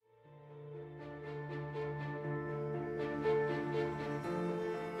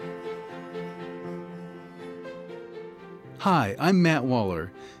Hi, I'm Matt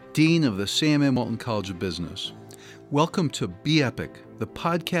Waller, Dean of the Sam M. Walton College of Business. Welcome to Be Epic, the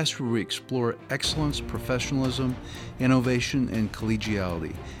podcast where we explore excellence, professionalism, innovation, and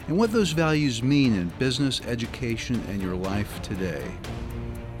collegiality, and what those values mean in business, education, and your life today.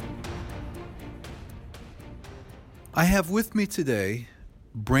 I have with me today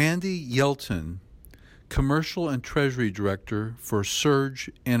Brandy Yelton, Commercial and Treasury Director for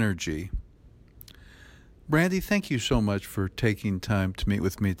Surge Energy. Brandy, thank you so much for taking time to meet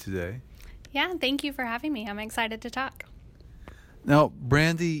with me today. Yeah, thank you for having me. I'm excited to talk. Now,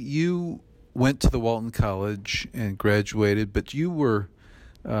 Brandy, you went to the Walton College and graduated, but you were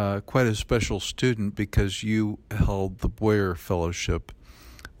quite a special student because you held the Boyer Fellowship,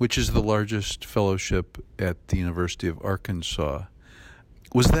 which is the largest fellowship at the University of Arkansas.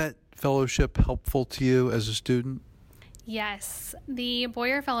 Was that fellowship helpful to you as a student? Yes, the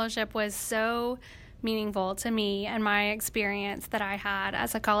Boyer Fellowship was so meaningful to me and my experience that I had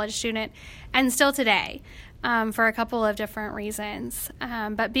as a college student and still today for a couple of different reasons.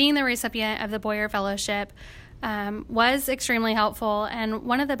 But being the recipient of the Boyer Fellowship was extremely helpful, and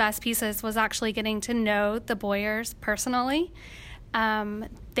one of the best pieces was actually getting to know the Boyers personally.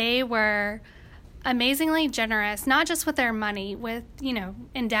 They were amazingly generous, not just with their money, with,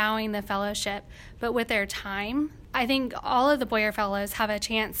 endowing the fellowship, but with their time. I think all of the Boyer Fellows have a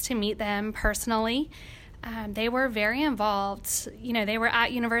chance to meet them personally. They were very involved. They were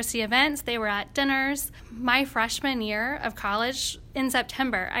at university events, they were at dinners. My freshman year of college, in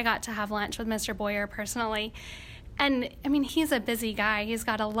September, I got to have lunch with Mr. Boyer personally. And, he's a busy guy. He's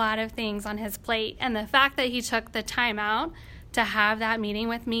got a lot of things on his plate. And the fact that he took the time out to have that meeting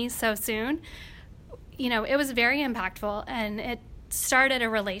with me so soon, it was very impactful, and it started a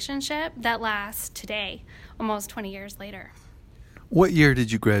relationship that lasts today, almost 20 years later. What year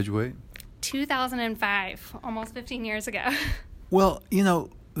did you graduate? 2005, almost 15 years ago. Well,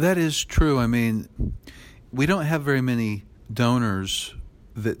 that is true. We don't have very many donors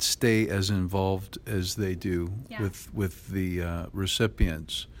that stay as involved as they do with the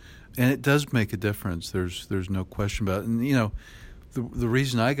recipients. And it does make a difference. There's no question about it. And, the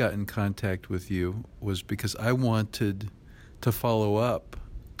reason I got in contact with you was because I wanted to follow up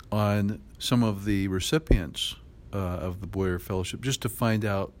on some of the recipients of the Boyer Fellowship, just to find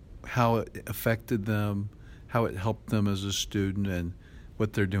out how it affected them, how it helped them as a student, and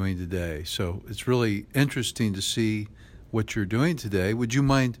what they're doing today. So it's really interesting to see what you're doing today. Would you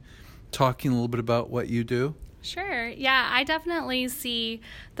mind talking a little bit about what you do? Sure. Yeah, I definitely see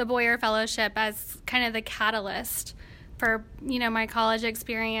the Boyer Fellowship as kind of the catalyst for, my college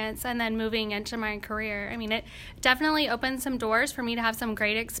experience and then moving into my career. It definitely opened some doors for me to have some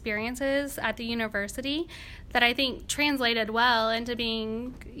great experiences at the university that I think translated well into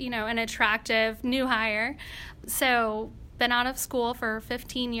being, an attractive new hire. So been out of school for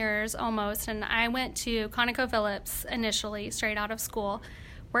 15 years almost, and I went to ConocoPhillips initially, straight out of school.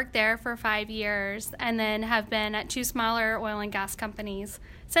 Worked there for 5 years, and then have been at 2 smaller oil and gas companies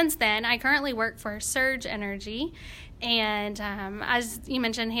since then. I currently work for Surge Energy, and as you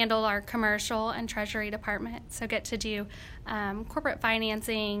mentioned, handle our commercial and treasury department. So get to do corporate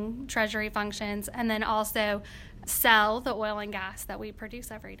financing, treasury functions, and then also sell the oil and gas that we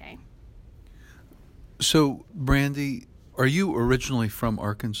produce every day. So, Brandy, are you originally from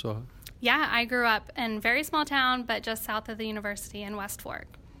Arkansas? Yeah, I grew up in a very small town, but just south of the university in West Fork.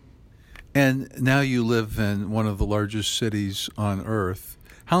 And now you live in one of the largest cities on earth.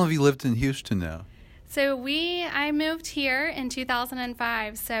 How long have you lived in Houston now? So I moved here in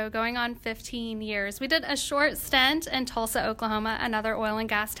 2005, so going on 15 years. We did a short stint in Tulsa, Oklahoma, another oil and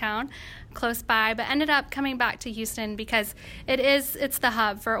gas town close by, but ended up coming back to Houston because it's the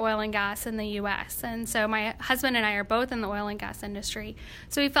hub for oil and gas in the U.S. And so my husband and I are both in the oil and gas industry,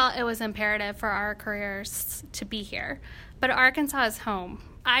 so we felt it was imperative for our careers to be here. But Arkansas is home.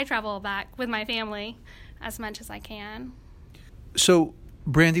 I travel back with my family as much as I can. So,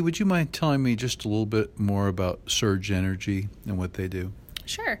 Brandy, would you mind telling me just a little bit more about Surge Energy and what they do?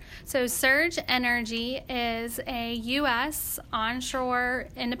 Sure. So Surge Energy is a U.S. onshore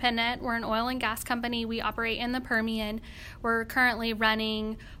independent. We're an oil and gas company. We operate in the Permian. We're currently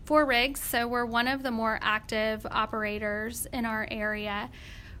running 4 rigs, so we're one of the more active operators in our area.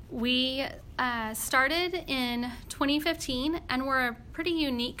 We started in 2015, and we're a pretty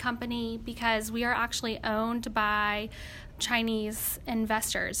unique company because we are actually owned by Chinese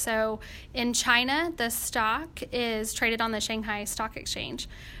investors. So in China, the stock is traded on the Shanghai Stock Exchange.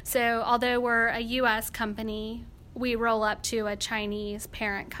 So although we're a U.S. company, we roll up to a Chinese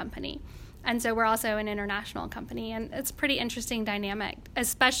parent company. And so we're also an international company, and it's a pretty interesting dynamic,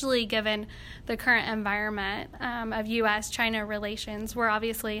 especially given the current environment of U.S.-China relations. We're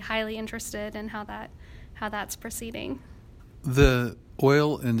obviously highly interested in how that's proceeding. The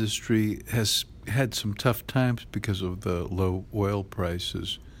oil industry has had some tough times because of the low oil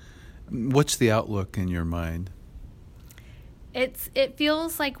prices. What's the outlook in your mind? It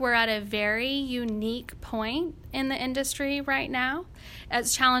feels like we're at a very unique point in the industry right now.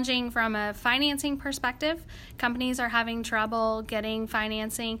 It's challenging from a financing perspective. Companies are having trouble getting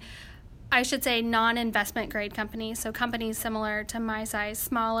financing. I should say non-investment grade companies, so companies similar to my size,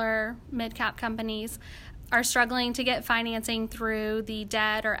 smaller mid-cap companies, are struggling to get financing through the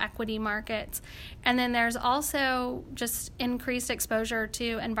debt or equity markets. And then there's also just increased exposure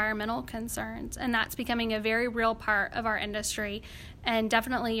to environmental concerns, and that's becoming a very real part of our industry. And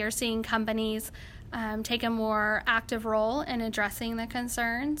definitely you're seeing companies take a more active role in addressing the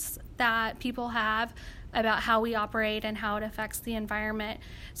concerns that people have about how we operate and how it affects the environment.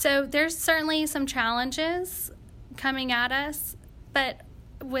 So there's certainly some challenges coming at us, but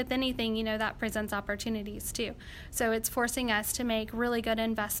with anything, that presents opportunities too. So it's forcing us to make really good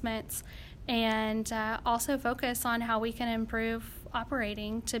investments and also focus on how we can improve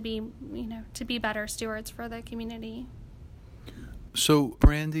operating to be better stewards for the community. So,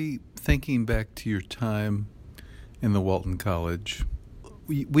 Brandy, thinking back to your time in the Walton College,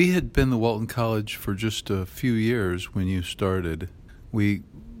 we had been the Walton College for just a few years when you started. We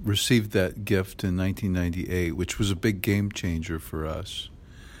received that gift in 1998, which was a big game changer for us.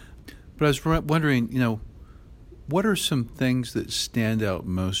 But I was wondering, what are some things that stand out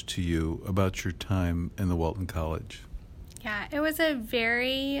most to you about your time in the Walton College? Yeah, it was a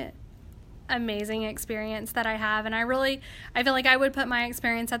very amazing experience that I have, and I feel like I would put my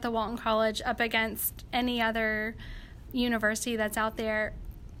experience at the Walton College up against any other university that's out there.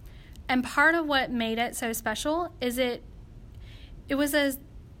 And part of what made it so special is it was a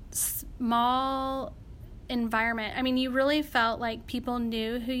small environment. I mean, you really felt like people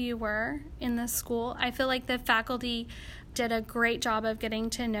knew who you were in the school. I feel like the faculty did a great job of getting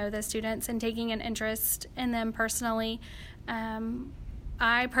to know the students and taking an interest in them personally.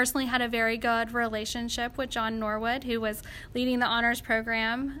 I personally had a very good relationship with John Norwood, who was leading the honors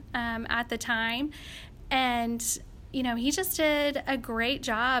program at the time. And, he just did a great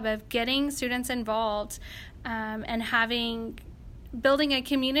job of getting students involved and building a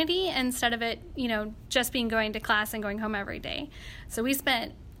community instead of it, just being going to class and going home every day. So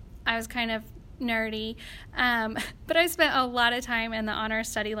I was kind of nerdy, but I spent a lot of time in the honor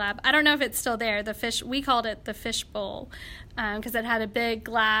study lab. I don't know if it's still there. We called it the fish bowl because it had a big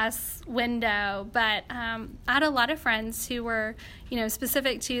glass window. But I had a lot of friends who were,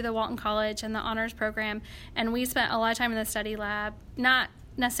 specific to the Walton College and the honors program, and we spent a lot of time in the study lab, not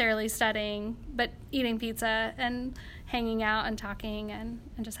necessarily studying, but eating pizza and hanging out and talking and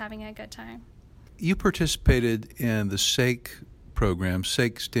just having a good time. You participated in the SAKE program.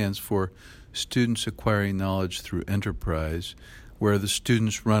 SAKE stands for Students Acquiring Knowledge Through Enterprise, where the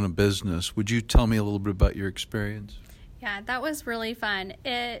students run a business. Would you tell me a little bit about your experience? Yeah, that was really fun.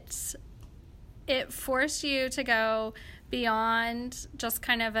 It forced you to go beyond just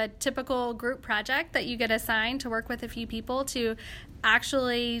kind of a typical group project that you get assigned to work with a few people to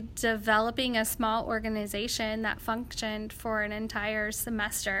actually developing a small organization that functioned for an entire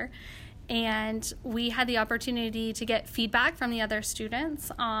semester. And we had the opportunity to get feedback from the other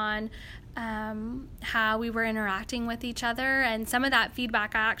students on how we were interacting with each other. And some of that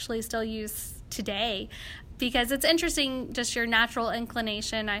feedback I actually still use today because it's interesting, just your natural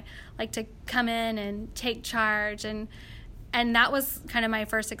inclination. I like to come in and take charge. And that was kind of my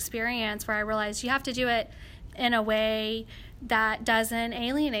first experience where I realized you have to do it in a way that doesn't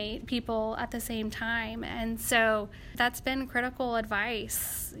alienate people at the same time. And so that's been critical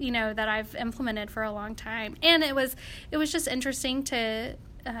advice, that I've implemented for a long time. And it was just interesting to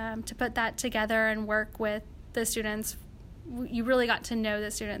put that together and work with the students. You really got to know the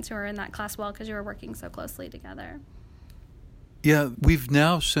students who were in that class well because you were working so closely together. Yeah, we've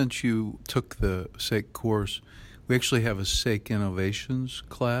now, since you took the SAKE course, we actually have a SAKE Innovations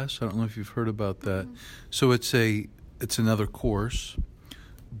class. I don't know if you've heard about that. Mm-hmm. So it's another course,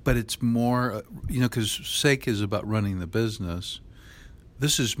 but it's more, because SAKE is about running the business.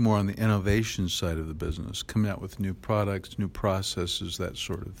 This is more on the innovation side of the business, coming out with new products, new processes, that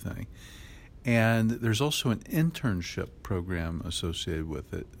sort of thing. And there's also an internship program associated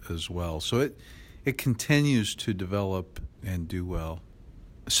with it as well. So it continues to develop and do well.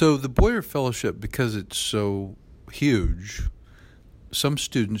 So the Boyer Fellowship, because it's so huge, some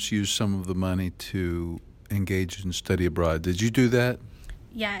students use some of the money to engage in study abroad. Did you do that?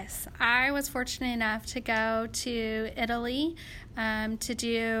 Yes, I was fortunate enough to go to Italy to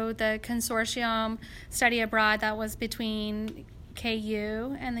do the consortium study abroad that was between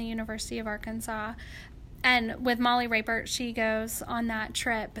KU and the University of Arkansas. And with Molly Rapert, she goes on that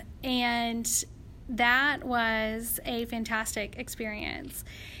trip. And that was a fantastic experience.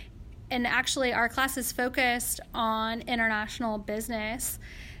 And actually, our class is focused on international business.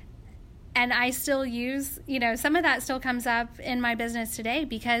 And I still use, some of that still comes up in my business today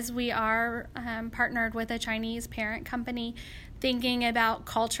because we are partnered with a Chinese parent company, thinking about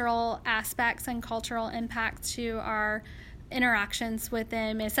cultural aspects and cultural impact to our interactions with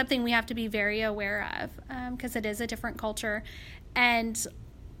them is something we have to be very aware of because it is a different culture. And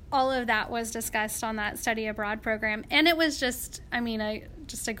all of that was discussed on that study abroad program. And it was just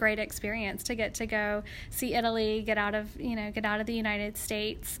a great experience to get to go see Italy, get out of the United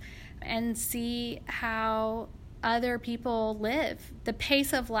States and see how other people live. The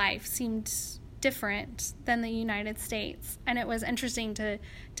pace of life seemed different than the United States. And it was interesting to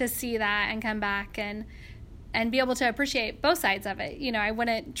see that and come back and be able to appreciate both sides of it. I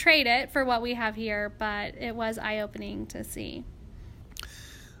wouldn't trade it for what we have here, but it was eye-opening to see.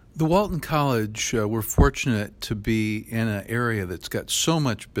 The Walton College, we're fortunate to be in an area that's got so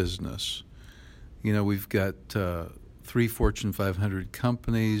much business. We've got 3 Fortune 500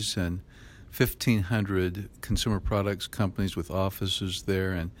 companies and 1,500 consumer products companies with offices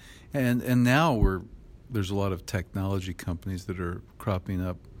there, and now there's a lot of technology companies that are cropping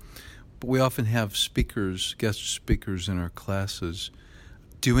up. But we often have guest speakers in our classes.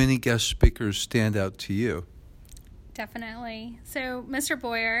 Do any guest speakers stand out to you? Definitely. So Mr.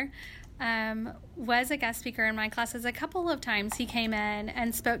 Boyer was a guest speaker in my classes a couple of times. He came in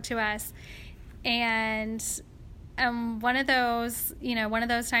and spoke to us, and one of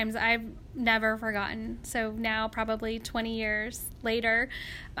those times I've never forgotten. So now probably 20 years later,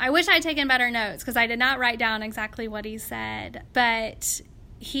 I wish I'd taken better notes because I did not write down exactly what he said, but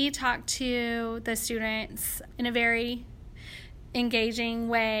he talked to the students in a very engaging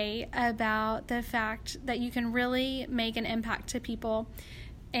way about the fact that you can really make an impact to people.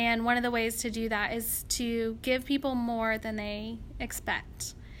 And one of the ways to do that is to give people more than they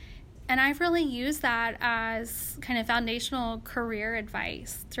expect. And I've really used that as kind of foundational career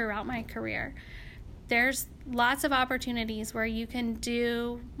advice throughout my career. There's lots of opportunities where you can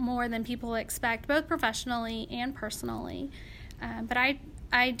do more than people expect, both professionally and personally. But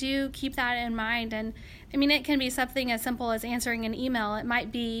I do keep that in mind. And it can be something as simple as answering an email. It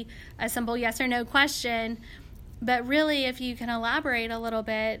might be a simple yes or no question. But really, if you can elaborate a little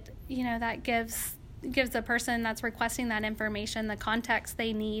bit, that gives the person that's requesting that information the context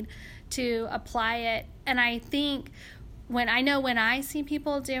they need to apply it. And I think when I see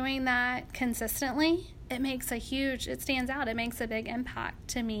people doing that consistently, it stands out. It makes a big impact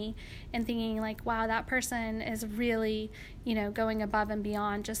to me in thinking like, wow, that person is really, going above and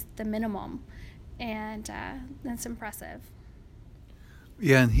beyond just the minimum. And that's impressive.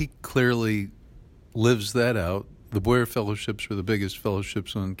 Yeah, and he clearly lives that out. The Boyer Fellowships are the biggest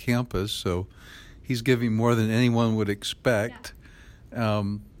fellowships on campus, so he's giving more than anyone would expect. Yeah.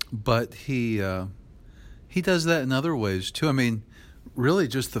 But he does that in other ways too. Really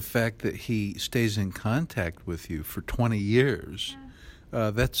just the fact that he stays in contact with you for 20 years,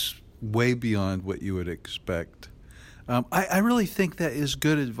 that's way beyond what you would expect. I really think that is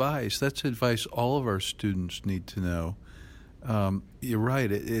good advice. That's advice all of our students need to know. You're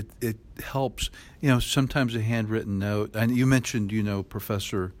right. It helps. Sometimes a handwritten note. And you mentioned,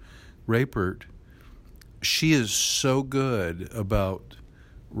 Professor Rapert. She is so good about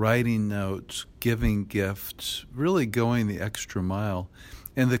writing notes, giving gifts, really going the extra mile.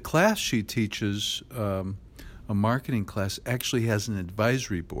 And the class she teaches, a marketing class, actually has an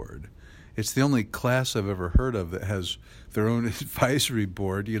advisory board. It's the only class I've ever heard of that has their own advisory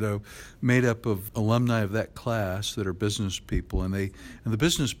board, made up of alumni of that class that are business people, and the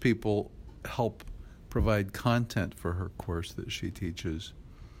business people help provide content for her course that she teaches.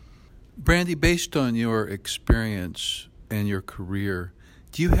 Brandy, based on your experience and your career,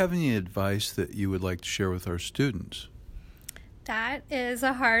 do you have any advice that you would like to share with our students? That is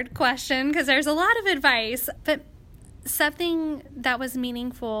a hard question because there's a lot of advice, but something that was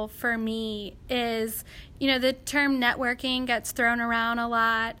meaningful for me is, the term networking gets thrown around a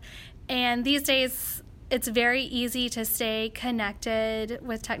lot, and these days it's very easy to stay connected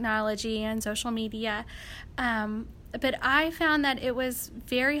with technology and social media. But I found that it was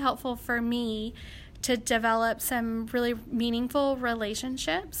very helpful for me to develop some really meaningful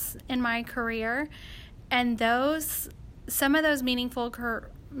relationships in my career, and some of those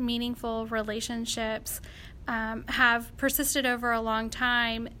meaningful relationships have persisted over a long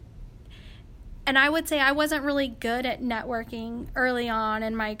time. And I would say I wasn't really good at networking early on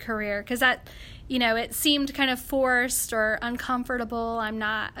in my career because that, it seemed kind of forced or uncomfortable. I'm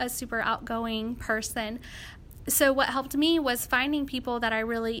not a super outgoing person. So what helped me was finding people that I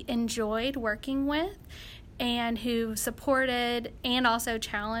really enjoyed working with and who supported and also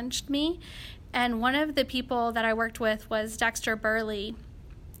challenged me. And one of the people that I worked with was Dexter Burley,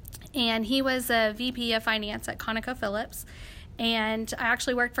 and he was a VP of Finance at ConocoPhillips. And I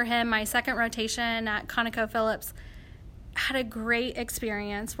actually worked for him my second rotation at ConocoPhillips. Had a great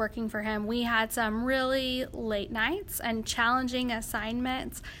experience working for him. We had some really late nights and challenging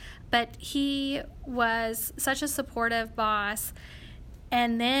assignments, but he was such a supportive boss.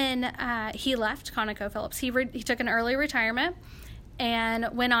 And then he left ConocoPhillips. He took an early retirement and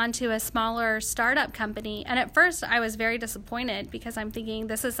went on to a smaller startup company. And at first I was very disappointed because I'm thinking,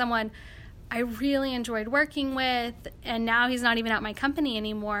 this is someone I really enjoyed working with, and now he's not even at my company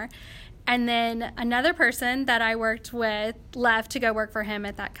anymore. And then another person that I worked with left to go work for him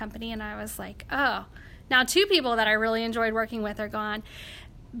at that company, and I was like, oh, now two people that I really enjoyed working with are gone.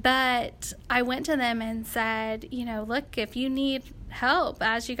 But I went to them and said, look, if you need help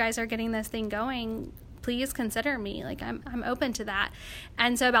as you guys are getting this thing going, please consider me. Like, I'm open to that.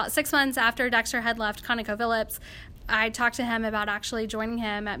 And so about 6 months after Dexter had left ConocoPhillips, I talked to him about actually joining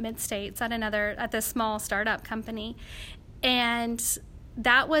him at Mid-States at this small startup company. And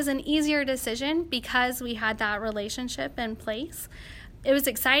that was an easier decision because we had that relationship in place. It was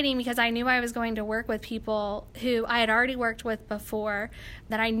exciting because I knew I was going to work with people who I had already worked with before,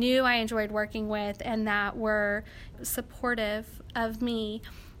 that I knew I enjoyed working with, and that were supportive of me.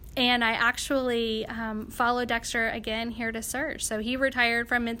 And I actually followed Dexter again here to Surge. So he retired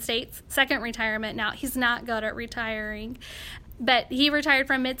from Mid-States, second retirement. Now, he's not good at retiring, but he retired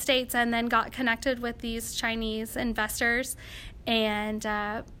from Mid-States and then got connected with these Chinese investors and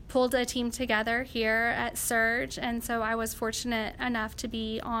pulled a team together here at Surge. And so I was fortunate enough to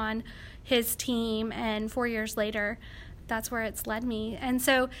be on his team, and 4 years later, that's where it's led me. And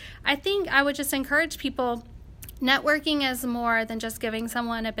so I think I would just encourage people, networking is more than just giving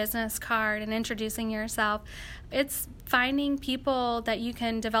someone a business card and introducing yourself. It's finding people that you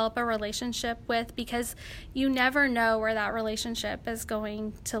can develop a relationship with, because you never know where that relationship is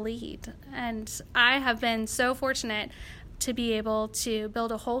going to lead. And I have been so fortunate to be able to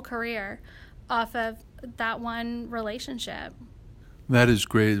build a whole career off of that one relationship. That is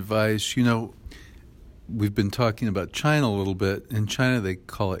great advice. We've been talking about China a little bit. In China, they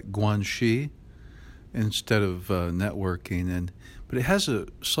call it guanxi instead of networking, but it has a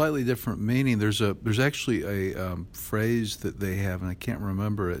slightly different meaning. There's actually a phrase that they have, and I can't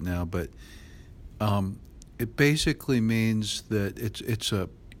remember it now, but it basically means that it's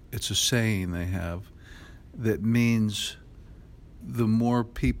a saying they have that means the more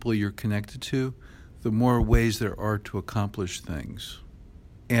people you're connected to, the more ways there are to accomplish things.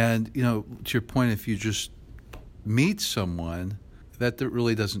 And to your point, if you just meet someone, that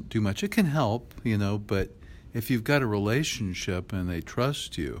really doesn't do much. It can help, but if you've got a relationship and they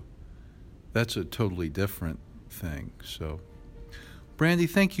trust you, that's a totally different thing. So, Brandy,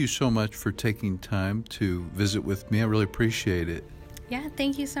 thank you so much for taking time to visit with me. I really appreciate it. Yeah,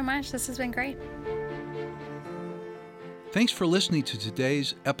 thank you so much. This has been great. Thanks for listening to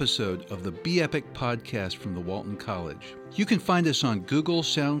today's episode of the Be Epic podcast from the Walton College. You can find us on Google,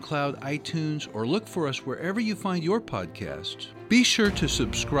 SoundCloud, iTunes, or look for us wherever you find your podcasts. Be sure to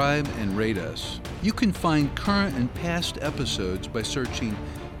subscribe and rate us. You can find current and past episodes by searching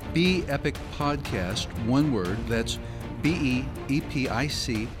Be Epic Podcast, one word, that's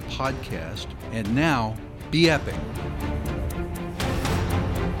BEEPIC podcast, and now Be Epic.